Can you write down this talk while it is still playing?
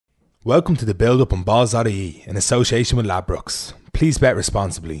Welcome to the build-up on Balls.ie in association with Ladbrokes. Please bet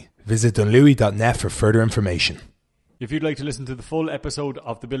responsibly. Visit dunlewy.net for further information. If you'd like to listen to the full episode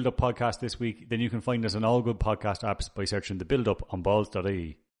of the Build Up podcast this week, then you can find us on all good podcast apps by searching the Build Up on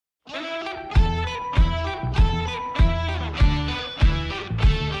Balls.ie.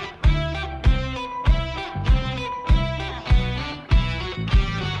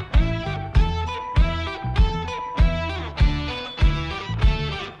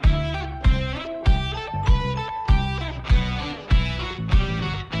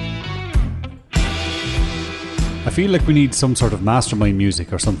 I feel like we need some sort of mastermind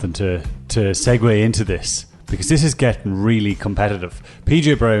music or something to segue into this, because this is getting really competitive.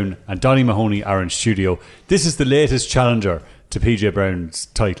 PJ Brown and Donny Mahoney are in studio. This is the latest challenger to PJ Brown's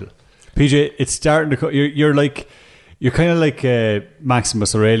title. PJ, it's starting to... You're kind of like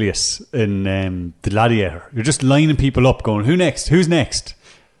Maximus Aurelius in The Gladiator. You're just lining people up going, who next? Who's next?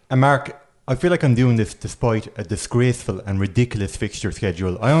 And Mark, I feel like I'm doing this despite a disgraceful and ridiculous fixture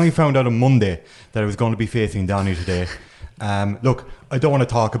schedule. I only found out on Monday that I was going to be facing Donny today. Look, I don't want to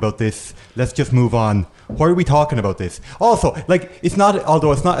talk about this. Let's just move on. Why are we talking about this? Also, it's not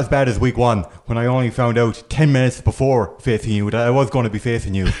as bad as week one, when I only found out 10 minutes before facing you that I was going to be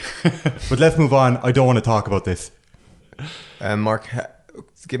facing you. But let's move on. I don't want to talk about this. Mark,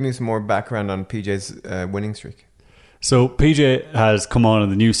 give me some more background on PJ's winning streak. So PJ has come on in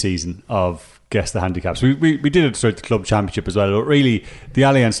the new season of Guess the Handicaps. We did it throughout the club championship as well, but really the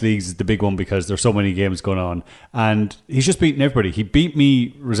Allianz Leagues is the big one because there's so many games going on, and he's just beaten everybody. He beat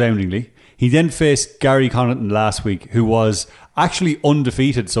me resoundingly. He then faced Gary Connaughton last week, who was actually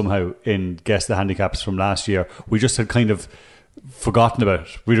undefeated somehow in Guess the Handicaps from last year. We just had kind of forgotten about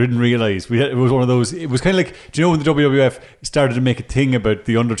it. We didn't realise. It was one of those... It was kind of like... Do you know when the WWF started to make a thing about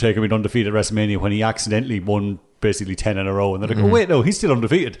The Undertaker being undefeated at WrestleMania when he accidentally won basically 10 in a row, and they're like, oh wait, no, he's still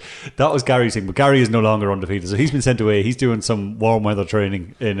undefeated. That was Gary's thing, but Gary is no longer undefeated, so he's been sent away. He's doing some warm weather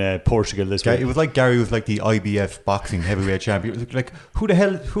training in Portugal this week. It was like Gary was like the IBF boxing heavyweight champion. It was like, who the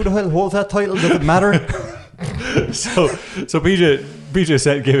hell holds that title? Does it matter? so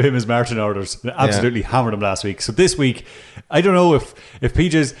PJ gave him his marching orders and absolutely hammered him last week. So this week, I don't know if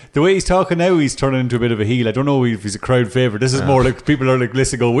PJ's, the way he's talking now, he's turning into a bit of a heel. I don't know if he's a crowd favourite. This is more like people are like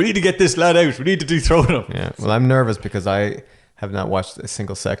listening, go, we need to get this lad out, we need to dethrone him. Yeah, well, I'm nervous because I have not watched a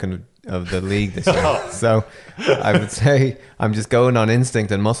single second of the league this year. So I would say I'm just going on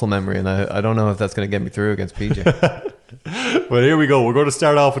instinct and muscle memory, and I don't know if that's going to get me through against PJ. Well, here we go. We're going to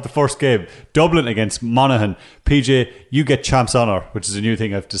start off with the first game. Dublin against Monaghan. PJ, you get champ's honour, which is a new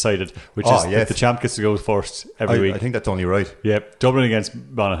thing I've decided, which is that the champ gets to go first every week. I think that's only right. Yep. Dublin against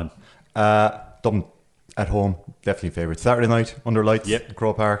Monaghan. Dublin at home, definitely favourite. Saturday night, under lights, in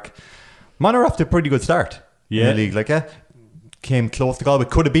Croke Park. Monaghan are off to a pretty good start in the league. Came close to Galway,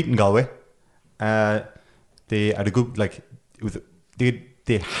 could have beaten Galway. They had a good,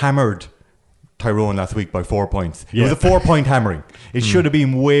 they hammered Tyrone last week by 4 points. It was a 4-point hammering. It should have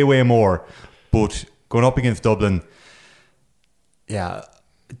been way, way more. But going up against Dublin,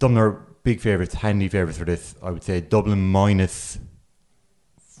 Dublin are big favourites, handy favourites for this. I would say Dublin -4.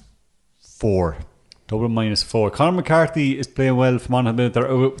 Dublin -4. Conor McCarthy is playing well for Monaghan.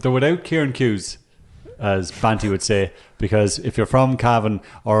 They're without Kieran Hughes, as Banty would say, because if you're from Cavan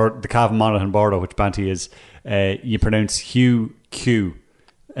or the Cavan-Monaghan border, which Banty is, you pronounce Hugh Q.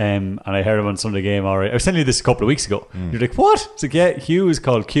 And I heard him on Sunday Game. All right, I was telling you this a couple of weeks ago. You're like, what? It's like, Hugh is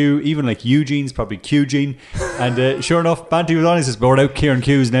called Q. Even like Eugene's probably Q-Gene. And sure enough, Banty was on. He says, but we're out Kieran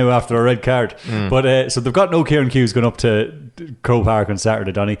Hughes now after a red card. But so they've got no Kieran Hughes going up to Croke Park on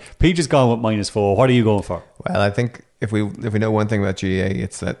Saturday, Donny. Peach has gone with -4. What are you going for? Well, I think if we know one thing about GA,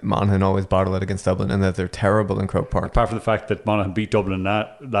 it's that Monaghan always bottle it against Dublin, and that they're terrible in Croke Park. Apart from the fact that Monaghan beat Dublin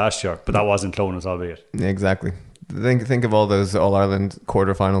last year, but that wasn't Clones, albeit. Exactly. Think of all those All-Ireland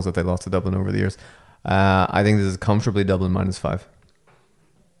quarterfinals that they lost to Dublin over the years. I think this is comfortably Dublin -5.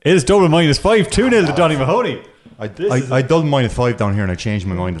 It is Dublin -5, 2-0 to Donny Mahoney. I Dublin -5 down here, and I changed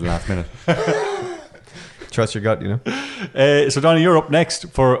my mind at the last minute. Trust your gut, you know. So Donny, you're up next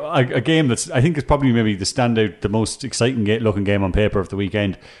for a game that's, I think, is probably maybe the standout, the most exciting looking game on paper of the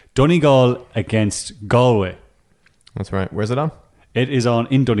weekend. Donegal against Galway. That's right. Where's it on? It is on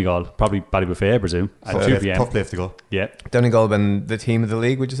in Donegal, probably Ballybuffet, I presume, at 2 p.m. Tough place to go. Yeah. Donegal been the team of the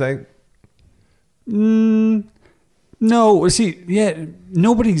league, would you say? No. See,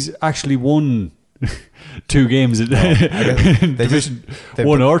 nobody's actually won 2 games in Division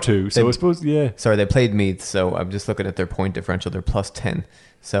 1 or 2. So I suppose, Sorry, they played Meath, so I'm just looking at their point differential. They're +10.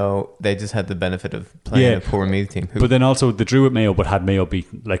 So they just had the benefit of playing a poor Meath team. But then also they drew at Mayo, but had Mayo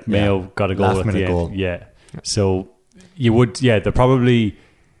beaten. Mayo got a goal at the end. Yeah. So you would, they're probably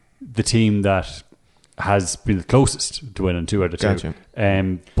the team that has been the closest to winning 2 out of 2. Gotcha.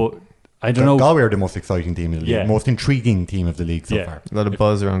 But I don't know. Galway are the most exciting team in the league, Yeah. most intriguing team of the league so Yeah. far. A lot of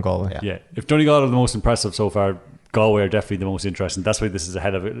buzz around Galway. Yeah, if Donegal are the most impressive so far, Galway are definitely the most interesting. That's why this is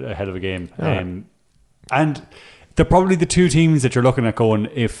ahead of a game. And they're probably the 2 teams that you're looking at going,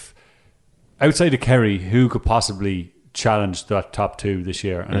 if outside of Kerry, who could possibly challenge that top 2 this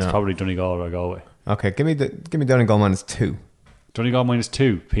year? And it's probably Donegal or Galway. Okay, give me Donegal -2. Donegal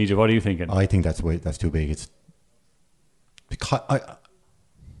 -2. PJ, what are you thinking? I think that's too big. It's because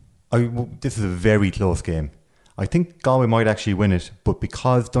this is a very close game. I think Galway might actually win it, but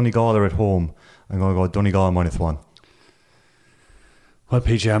because Donegal are at home, I'm going to go Donegal -1. Well,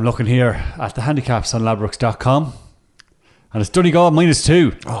 PJ, I'm looking here at the handicaps on Ladbrokes.com, and it's Donegal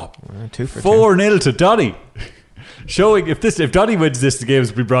 -2. Oh, 2 for 4-0 to Donny. Showing if Donny wins this, the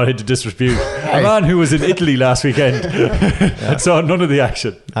games will be brought into disrepute. A man who was in Italy last weekend and saw none of the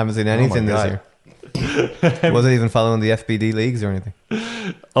action. I haven't seen anything this year. Wasn't even following the FBD leagues or anything.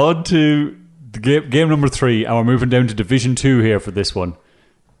 On to the game number 3, and we're moving down to Division 2 here for this one.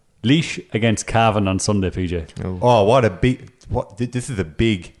 Laois against Cavan on Sunday, PJ. Oh, what a big! This is a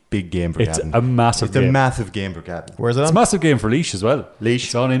big game for It's Cavan. a massive It's game. a massive game for Cavan. Where's it It's a on? massive game for Laois as well. Laois.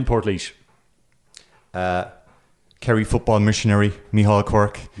 It's on in Port Laois. Kerry football missionary Micheál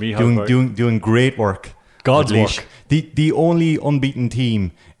Quirk doing great work. God's with Laois. work. The only unbeaten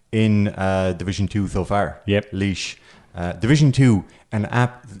team in Division 2 so far. Yep. Laois. Division 2,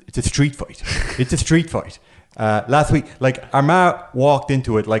 it's a street fight. It's a street fight. Last week, like Armagh walked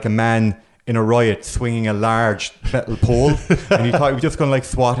into it like a man in a riot swinging a large metal pole, and he thought he was just going to like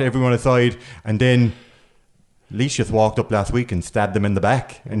swat everyone aside, and then Laois just walked up last week and stabbed them in the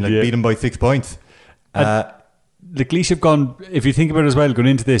back and beat them by 6 points. Like Laois have gone, if you think about it as well, going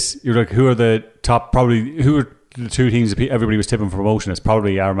into this, you're like, who are the 2 teams that everybody was tipping for promotion? It's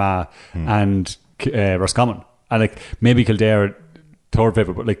probably Armagh and Roscommon. And like maybe Kildare third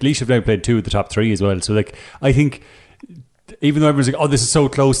favourite, but like Laois have now played 2 of the top 3 as well. So like I think even though everyone's like, oh, this is so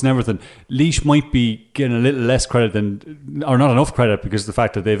close and everything, Laois might be getting a little less credit than, or not enough credit, because of the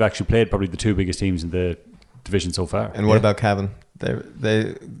fact that they've actually played probably the 2 biggest teams in the division so far. And what about Cavan?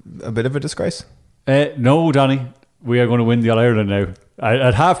 They a bit of a disgrace. No, Donny, we are going to win the All Ireland now.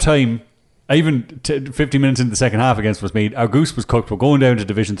 At half time, even 50 minutes into the second half against Westmeath, our goose was cooked. We're going down to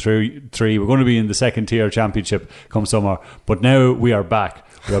Division 3. We're going to be in the second tier championship come summer. But now we are back.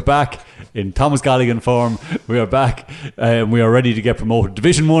 We are back in Thomas Galligan form. We are back and we are ready to get promoted.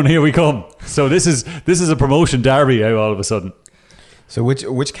 Division 1, here we come. So this is a promotion derby now all of a sudden. So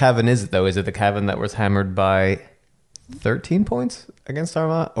which Cavan is it though? Is it the Cavan that was hammered by 13 points against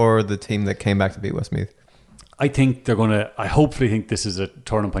Armagh, or the team that came back to beat Westmeath? I think they're going to, I hopefully think this is a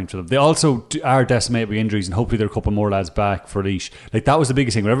turning point for them. They also are decimated by injuries, and hopefully there are a couple more lads back for Laois. Like that was the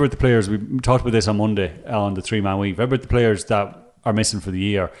biggest thing. Whenever the players, we talked about this on Monday on the 3-man week, whenever the players that are missing for the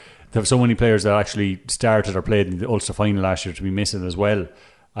year, they have so many players that actually started or played in the Ulster final last year to be missing as well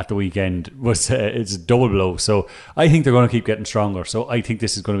at the weekend. It's a double blow. So I think they're going to keep getting stronger. So I think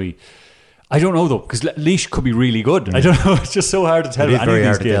this is going to be, I don't know though, because Laois could be really good. I don't know. It's just so hard to tell. It is any very of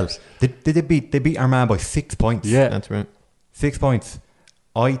hard these to games. tell. They beat Armagh by 6 points. Yeah, That's right. 6 points.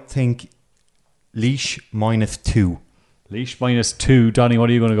 I think Laois -2. Laois -2. Donny, what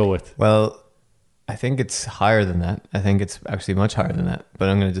are you going to go with? Well, I think it's higher than that. I think it's actually much higher than that. But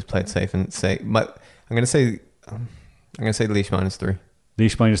I'm going to just play it safe and say I'm going to say Laois -3.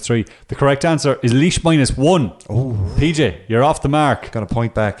 Laois -3. The correct answer is Laois -1. Oh, PJ, you're off the mark. got a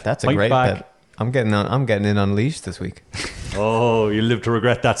point back. That's a Point great back. bet. I'm getting in on Laois this week. Oh, you'll live to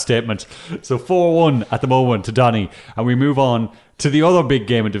regret that statement. So 4-1 at the moment to Donny, and we move on to the other big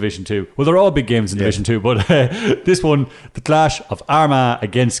game in Division 2. Well, they're all big games in Division 2, but this one, the clash of Armagh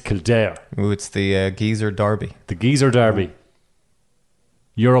against Kildare. Ooh, it's the Geezer Derby. The Geezer Derby.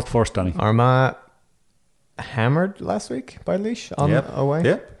 You're up first, Donny. Armagh hammered last week by Laois on away.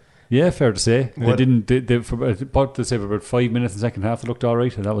 Yeah. Yeah, fair to say. What- They for about 5 minutes in the second half, they looked all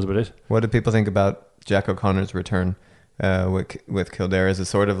right, and that was about it. What do people think about Jack O'Connor's return with Kildare? Is it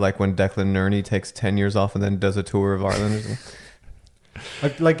sort of like when Declan Nerney takes 10 years off and then does a tour of Ireland or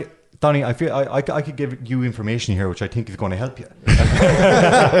something? Like Donny, I feel I could give you information here, which I think is going to help you.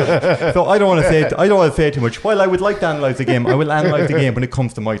 So I don't want to say too much. While I would like to analyse the game, I will analyse the game when it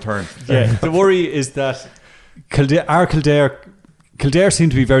comes to my turn. Yeah, the worry is that Kildare seem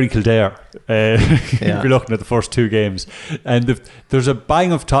to be very Kildare. If you're looking at the first 2 games, and there's a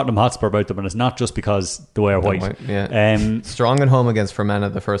bang of Tottenham Hotspur about them, and it's not just because they wear white. Yeah. Strong at home against Fermanagh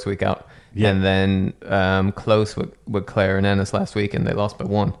the first week out, and then close with Clare and Ennis last week, and they lost by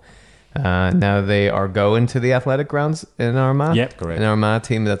 1. Now they are going to the athletic grounds in Armagh. Yep, correct. An Armagh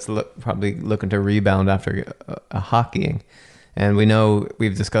team that's probably looking to rebound after a hockeying. And we know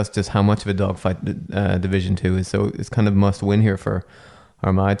we've discussed just how much of a dogfight Division 2 is, so it's kind of must win here for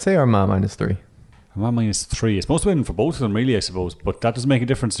Armagh. I'd say Armagh -3. Armagh -3. It's most win for both of them, really, I suppose. But that doesn't make a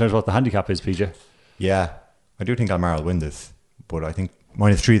difference in terms of what the handicap is, PJ. Yeah, I do think Armagh will win this, but I think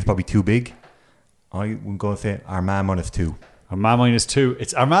 -3 is probably too big. I would go and say Armagh -2. Armagh -2.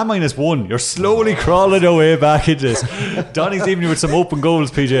 It's Armagh -1. You're slowly crawling your way back into this. Donny's leaving you with some open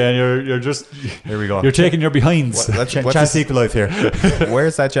goals, PJ, and you're just... Here we go. You're taking your behinds. Chance to equalise here.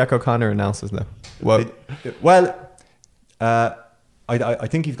 Where's that Jack O'Connor analysis now? I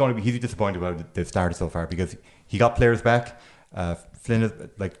think he's going to be. He's disappointed about the start so far because he got players back. Flynn is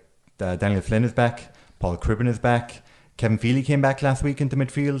Daniel Flynn is back. Paul Cribben is back. Kevin Feely came back last week into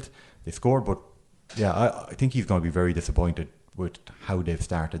midfield. They scored, but yeah, I think he's going to be very disappointed with how they've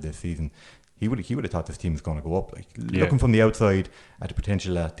started this season. He would have thought this team was going to go up. Looking from the outside at the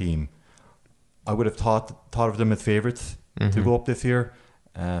potential of that team, I would have thought of them as favourites to go up this year.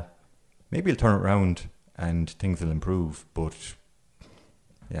 Maybe he'll turn it around and things will improve, but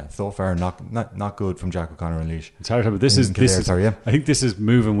yeah, so far not good from Jack O'Connor and Laois. It's hard, but this is I think this is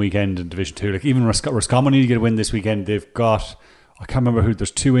moving weekend in Division 2. Like even Roscommon need to get a win this weekend. They've got, I can't remember who.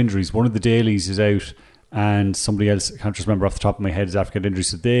 There's 2 injuries. One of the Dailies is out, and somebody else, I can't just remember off the top of my head, is after getting injury.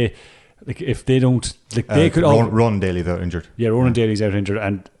 So they, like, if they don't, like, they could. Ronan Daly's out injured. Yeah, Ronan Daly's out injured,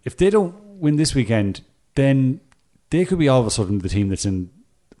 and if they don't win this weekend, then they could be all of a sudden the team that's in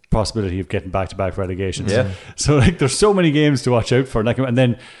possibility of getting back-to-back relegations. Yeah. So like, there's so many games to watch out for. Like, and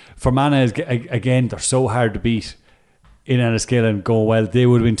then Fermanagh again, they're so hard to beat in Enniskillen and going well. They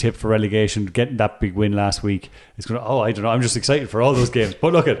would have been tipped for relegation, getting that big win last week. It's going to, I don't know. I'm just excited for all those games.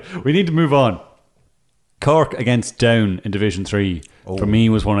 But look, we need to move on. Cork against Down in Division 3 for me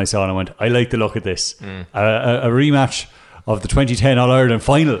was one I saw and I went, I like the look at this. A rematch of the 2010 All-Ireland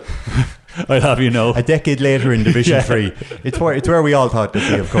final. I'll have you know. A decade later in Division 3. It's where we all thought it'd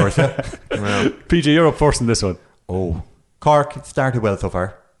be, of course. Well, PJ, you're up first in this one. Oh, Cork started well so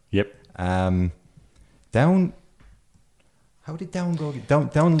far. Yep. Down. How did Down go?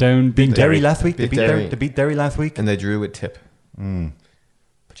 Down beat Derry last week. They Derry. beat Derry last week. and they drew with Tip.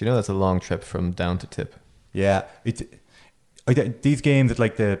 But you know that's a long trip from Down to Tip. Yeah, these games at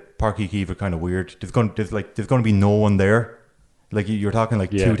like the Páirc Uí Chaoimh are kind of weird. There's going to be no one there. Like you're talking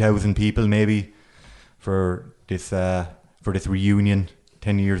like 2,000 people maybe for this reunion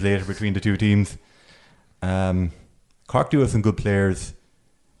 10 years later between the two teams. Cork do have some good players.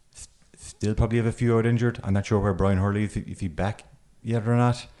 Still probably have a few out injured. I'm not sure where Brian Hurley is. Is he back yet or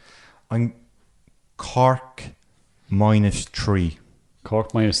not? I'm Cork -3.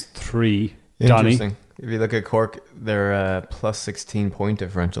 Cork -3. Donny. Interesting. If you look at Cork, their plus 16 point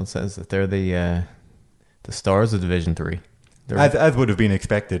differential says that they're the stars of Division 3. As would have been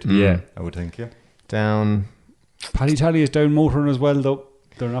expected. Yeah. I would think. Yeah. Down. Paddy Tally is down motoring as well, though.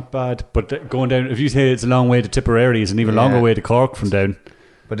 They're not bad. But going down, if you say it's a long way to Tipperary, it's an even longer way to Cork from Down.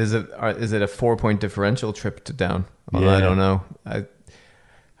 But is it a 4-point differential trip to Down? Well, Yeah. I don't know.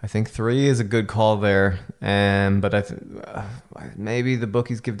 I think 3 is a good call there, but maybe the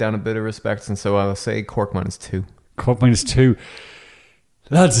bookies give Down a bit of respect, and so I'll say Cork -2. Cork -2.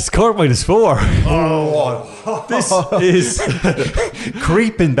 Lads, it's Cork -4. Oh, This is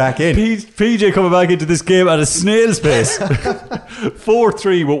creeping back in. PJ coming back into this game at a snail's pace.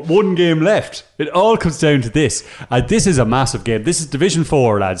 4-3 with 1 game left. It all comes down to this. This is a massive game. This is Division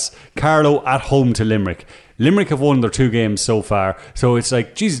 4, lads. Carlow at home to Limerick. Limerick have won their 2 games so far. So it's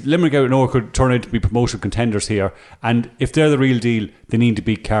like, geez, Limerick out of nowhere could turn out to be promotion contenders here. And if they're the real deal, they need to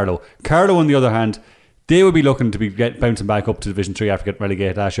beat Carlow. Carlow, on the other hand, they would be looking to be bouncing back up to Division 3 after getting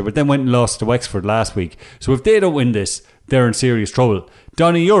relegated last year, but then went and lost to Wexford last week. So if they don't win this, they're in serious trouble.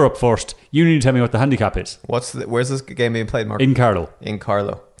 Donny, you're up first. You need to tell me what the handicap is. Where's this game being played, Mark? In Carlow. In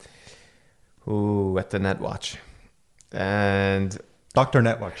Carlow. Ooh, at the Netwatch. And Dr.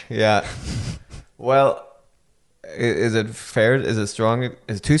 Netwatch. yeah. Well, is it fair? Is it strong?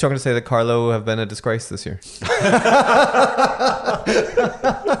 Is it too strong to say that Carlow have been a disgrace this year?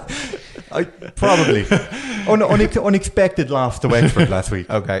 Probably. Unexpected loss to Wexford last week.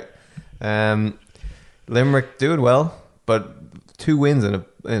 Okay. Limerick doing well, but 2 wins in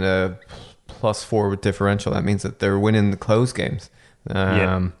a +4 differential. That means that they're winning the close games.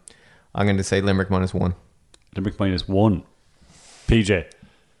 I'm going to say Limerick -1. Limerick -1. PJ,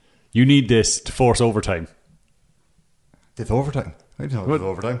 you need this to force overtime. It's overtime. I didn't know it was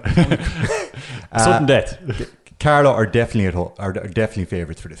overtime. Sudden death. Carlow are definitely at home. Are definitely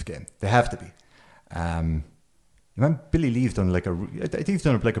favourites for this game. They have to be. Man, Billy Lee's done I think he's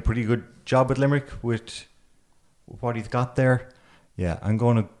done like a pretty good job with Limerick with what he's got there. Yeah, I'm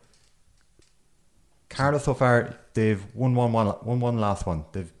going to Carlow so far. They've won one last one.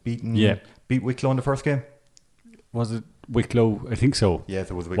 They've beat Wicklow in the first game. Was it Wicklow? I think so. Yes,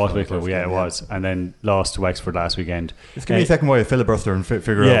 it was Wicklow. It was, and then lost to Wexford last weekend. Just give me a second while I filibuster and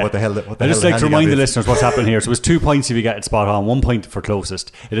figure out what the hell. I just like to remind the listeners what's happened here. So it was 2 points if you get it spot on, 1 point for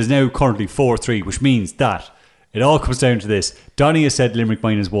closest. It is now currently 4-3, which means that it all comes down to this. Donny has said Limerick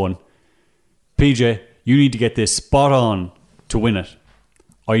 -1. PJ, you need to get this spot on to win it,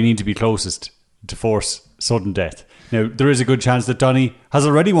 or you need to be closest to force sudden death. Now, there is a good chance that Donny has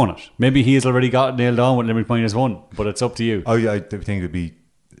already won it. Maybe he has already got it nailed on with Limerick -1, but it's up to you. Oh, yeah, I think it would be...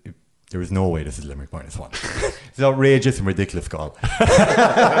 There is no way this is Limerick -1. It's an outrageous and ridiculous call.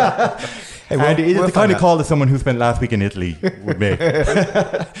 And it's the kind of call that someone who spent last week in Italy would make.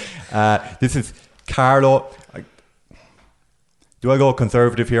 This is Carlow. Do I go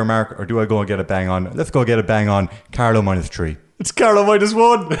conservative here, Mark, or do I go and get a bang on? Let's go get a bang on Carlow -3. It's Carlow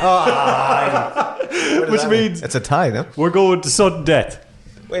 -1. Which means it's a tie, no? We're going to sudden death.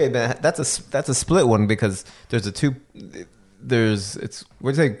 Wait a minute, that's a split one because there's a two. It's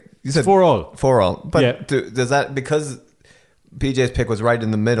what do you say? You said 4-all. 4-all, but yeah. Does that because PJ's pick was right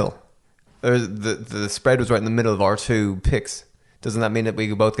in the middle, or the spread was right in the middle of our two picks? Doesn't that mean that we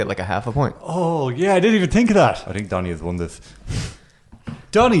could both get like a half a point? Oh yeah, I didn't even think of that. I think Donny has won this.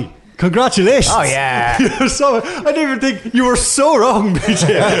 Donny, congratulations! Oh yeah, I didn't even think you were so wrong,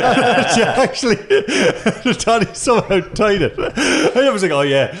 BJ. Actually, Donny somehow tied it. I was like, oh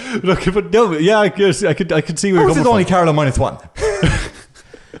yeah, look, but no, yeah, I could see where you're coming from. Only Carlow -1.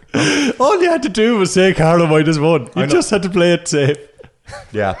 All you had to do was say Carlow -1. You just had to play it safe.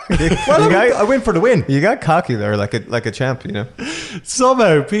 Yeah. Well, I went for the win. You got cocky there, like a champ, you know.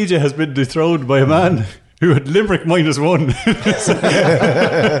 Somehow PJ has been dethroned by a man who had Limerick -1.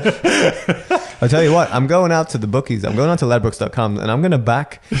 I'll tell you what, I'm going out to the bookies. I'm going out to ladbrokes.com and I'm going to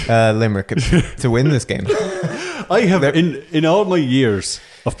back Limerick to win this game. I have, in all my years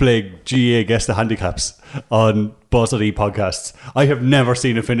of playing GA Guess the Handicaps on Boss.E podcasts, I have never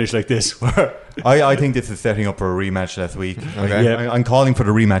seen a finish like this. Where I think this is setting up for a rematch last week. Okay. Yeah. I'm calling for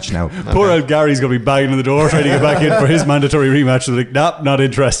the rematch now. Poor old Gary's going to be banging on the door trying to get back in for his mandatory rematch. I'm like, nah, not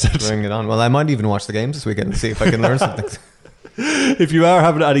interested. Bring it on. Well, I might even watch the games this weekend and see if I can learn something. If you are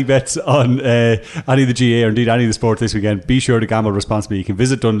having any bets on any of the GA or indeed any of the sport this weekend, be sure to gamble responsibly. You can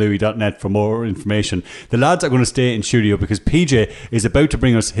visit dunlewy.net for more information. The lads are going to stay in studio because PJ is about to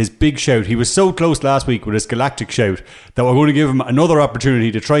bring us his big shout. He was so close last week with his galactic shout that we're going to give him another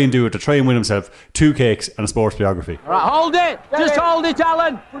opportunity to try and do it, to try and win himself 2 cakes and a sports biography. All right, hold it. Just hold it,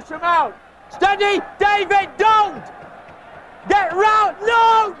 Alan. Push him out. Steady, David, don't. Get round.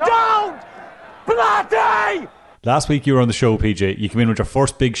 No, don't. Bloody. Last week you were on the show, PJ. You came in with your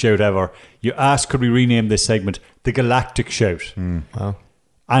first big shout ever. You asked, could we rename this segment the Galactic Shout? Wow.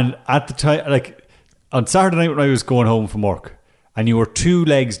 And at the time, like on Saturday night when I was going home from work, and you were 2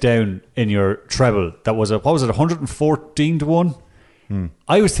 legs down in your treble, that was 114 to 1?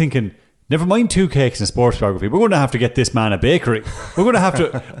 I was thinking, never mind 2 cakes and sports biography. We're going to have to get this man a bakery. We're going to have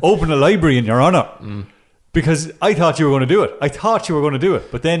to open a library in your honour. Because I thought you were going to do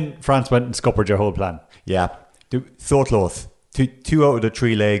it. But then France went and scuppered your whole plan. Yeah. So close. Two out of the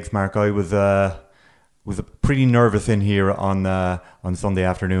 3 legs, Mark. I was pretty nervous in here on Sunday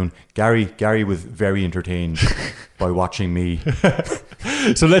afternoon. Gary was very entertained by watching me.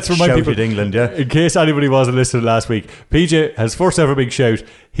 So let's remind people, England, yeah. in case anybody wasn't listening last week, PJ, his first ever big shout,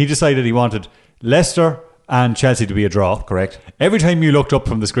 he decided he wanted Leicester and Chelsea to be a draw. Correct. Every time you looked up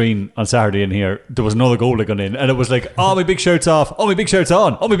from the screen on Saturday in here, there was another goal that gone in, and it was like, oh, my big shout's off, oh, my big shout's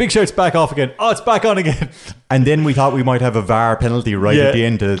on, oh, my big shout's back off again, oh, it's back on again. And then we thought we might have a VAR penalty at the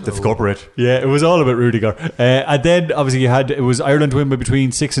end to scupper it. Yeah, it was all about Rudiger. And then obviously it was Ireland to win by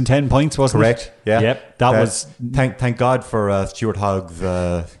between 6 and 10 points, wasn't Correct. it? Yeah. Yep. That was thank God for Stuart Hogg's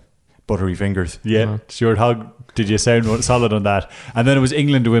buttery fingers. Yeah. Stuart Hogg, did you sound solid on that? And then it was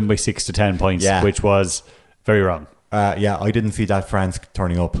England to win by 6 to 10 points, which was very wrong. I didn't see that France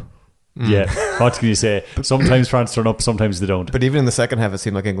turning up. Yeah, what can you say? Sometimes France turn up, sometimes they don't. But even in the second half, it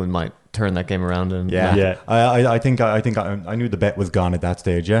seemed like England might turn that game around. And I think I knew the bet was gone at that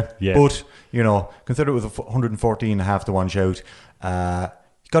stage. Yeah. But consider it was 114.5 to 1 shout.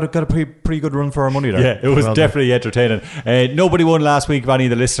 Got a pretty good run for our money there. Yeah, it was definitely entertaining. Nobody won last week of any of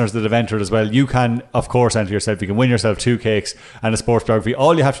the listeners that have entered as well. You can, of course, enter yourself. You can win yourself 2 cakes and a sports biography.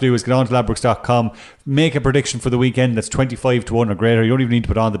 All you have to do is get on to ladbrokes.com, make a prediction for the weekend that's 25 to 1 or greater. You don't even need to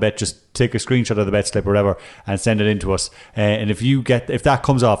put on the bet. Just take a screenshot of the bet slip or whatever and send it in to us. And if that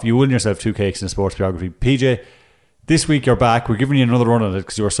comes off, you win yourself 2 cakes and a sports biography. PJ, This week you're back. We're giving you another run on it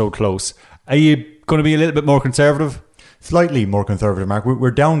because you were so close. Are you going to be a little bit more conservative? Slightly more conservative, Mark.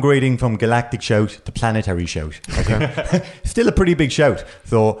 We're downgrading from galactic shout to planetary shout. Okay. Still a pretty big shout.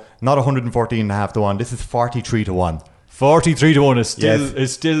 So not 114.5 to 1. This is 43 to 1. 43 to 1 is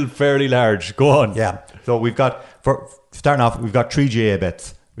Yes. still fairly large. Go on. Yeah. So we've got, for starting off, we've got 3 GA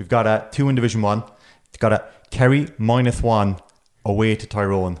bets. We've got a 2 in Division 1. We've got a Kerry -1 away to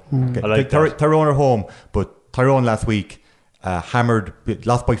Tyrone. Okay. I like that. Tyrone are home, but Tyrone last week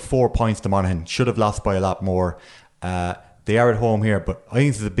lost by 4 points to Monaghan. Should have lost by a lot more. They are at home here, but I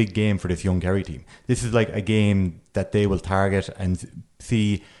think this is a big game for this young Kerry team. This is like a game that they will target and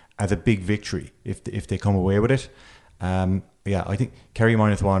see as a big victory if they come away with it. I think Kerry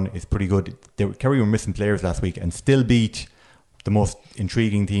 -1 is pretty good. Kerry were missing players last week and still beat the most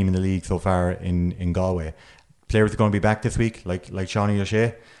intriguing team in the league so far in Galway. Players are going to be back this week, like Shawnee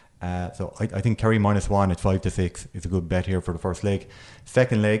O'Shea. So I think Kerry -1 at 5 to 6 is a good bet here for the first leg.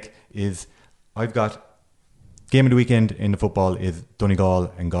 Second leg is I've got game of the weekend in the football is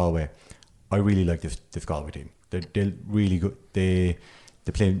Donegal and Galway. I really like this Galway team. They're really good. They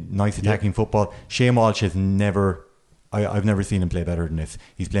play nice attacking football. Shane Walsh has never. I've never seen him play better than this.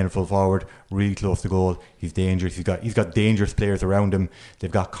 He's playing full forward, really close to goal. He's dangerous. He's got dangerous players around him.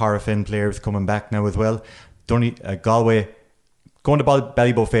 They've got Corofin players coming back now as well. Galway going to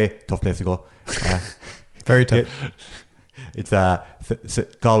Ballybofe, tough place to go. Very tough. It's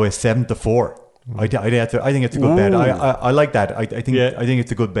Galway 7 to 4. I think it's a good bet. I like that. I think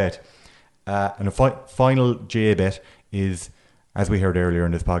it's a good bet. And the final GA bet is, as we heard earlier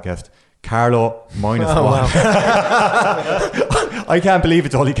in this podcast, Carlow -1. Wow. I can't believe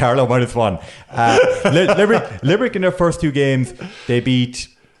it's only Carlow -1. Limerick in their first 2 games, they beat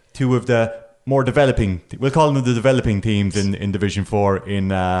 2 of the more developing, we'll call them the developing teams in Division 4 in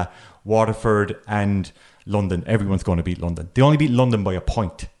Waterford and London. Everyone's going to beat London. They only beat London by a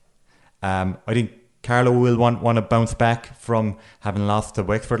point. I think Carlow will want to bounce back from having lost to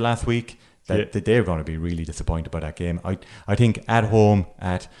Wexford last week. That they're going to be really disappointed by that game. I think at home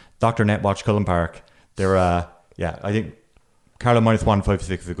at Dr. Netwatch Cullen Park, they're I think Carlow -1 5 to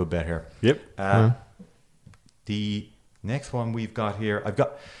 6 is a good bet here. Yep. The next one we've got here, I've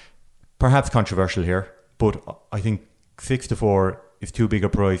got perhaps controversial here, but I think 6 to 4 is too big a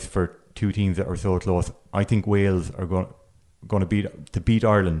price for 2 teams that are so close. I think Wales are going to beat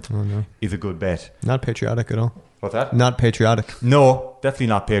Ireland is a good bet. Not patriotic at all. What's that? Not patriotic. No, definitely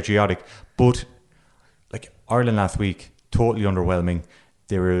not patriotic. But like Ireland last week, totally underwhelming.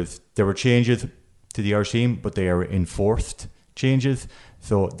 There were changes to the Irish team, but they are enforced changes.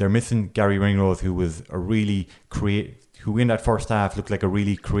 So they're missing Gary Ringrose, who was a really who in that first half looked like a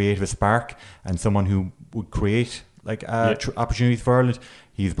really creative spark and someone who would create like opportunities for Ireland.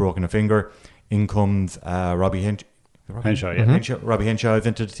 He's broken a finger. In comes Robbie Henshaw, yeah. Robbie Henshaw is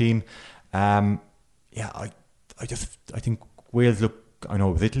into the team. I think Wales look. I know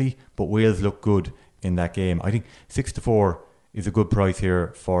it was Italy, but Wales look good in that game. I think 6 to 4 is a good price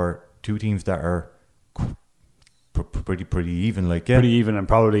here for 2 teams that are pretty even. Pretty even, and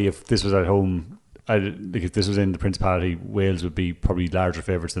probably if this was at home, if this was in the Principality, Wales would be probably larger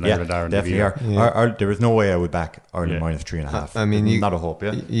favourites than Ireland are. Definitely are. Yeah. There is no way I would back Ireland -3.5. I mean, not a hope.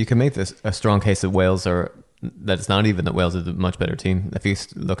 Yeah, you can make this a strong case that Wales are. That it's not even that Wales is a much better team. If you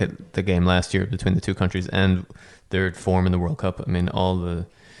look at the game last year between the 2 countries and their form in the World Cup, I mean, all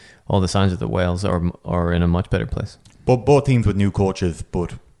the signs of that Wales are in a much better place. But both teams with new coaches,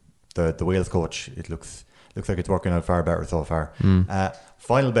 but the Wales coach, it looks like it's working out far better so far.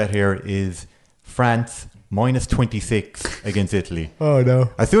 Final bet here is France -26 against Italy. Oh no!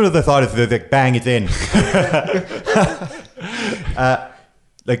 As soon as I thought it, like bang, it's in.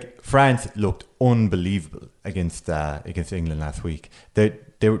 France looked unbelievable against England last week. They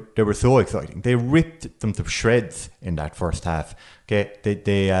were so exciting. They ripped them to shreds in that first half. Okay,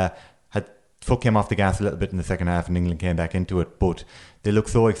 they had foot came off the gas a little bit in the second half, and England came back into it. But they look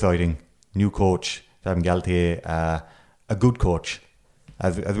so exciting. New coach, Fabien Galtier, a good coach.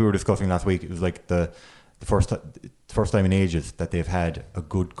 As we were discussing last week, it was like the first time in ages that they've had a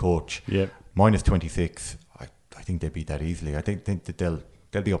good coach. Yeah, -26. I think they beat that easily. I think that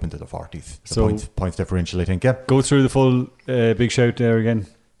they'll be up into the 40s. So points differential, I think. Yeah. Go through the full big shout there again.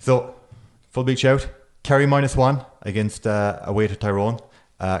 So full big shout. Kerry -1 against away to Tyrone.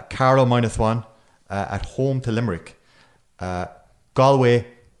 Carlow -1 at home to Limerick. Galway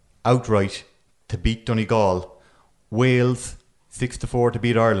outright to beat Donegal. Wales 6 to 4 to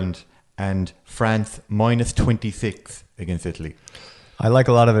beat Ireland, and France -26 against Italy. I like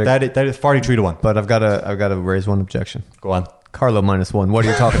a lot of it. That is 43 to 1. But I've got to raise one objection. Go on. Carlo -1. What are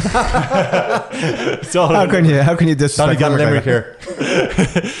you talking about? So How can you Donny disrespect got a Limerick? Limerick here.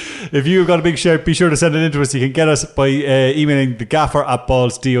 if you've got a big shout, be sure to send it in to us. You can get us by emailing the gaffer at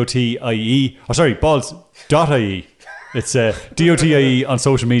balls.ie. Oh, sorry, balls.ie. It's DOTIE on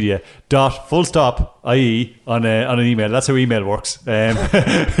social media. .IE on an email. That's how email works. So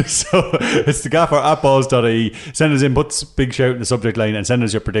it's the gaffer at balls.ie. Send us in, put big shout in the subject line, and send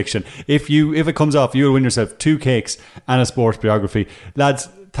us your prediction. If it comes off, you'll win yourself 2 cakes and a sports biography. Lads,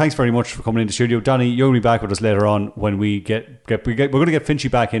 thanks very much for coming into the studio. Donny, you'll be back with us later on when we get we're going to get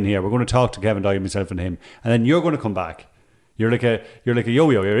Finchy back in here. We're going to talk to Kevin Doyle, myself and him, and then you're going to come back. You're like a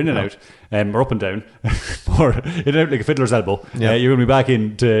yo-yo. You're in and out, or up and down, or in and out like a fiddler's elbow. Yeah. You're going to be back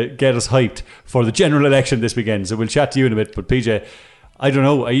in to get us hyped for the general election this weekend. So we'll chat to you in a bit. But PJ, I don't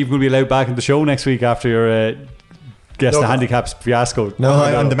know. Are you going to be allowed back in the show next week after your guess the handicaps fiasco? No,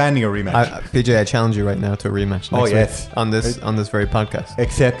 I'm demanding a rematch. PJ, I challenge you right now to a rematch. Next yes. week on this very podcast.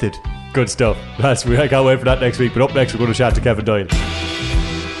 Accepted. Good stuff. I can't wait for that next week. But up next, we're going to chat to Kevin Doyle.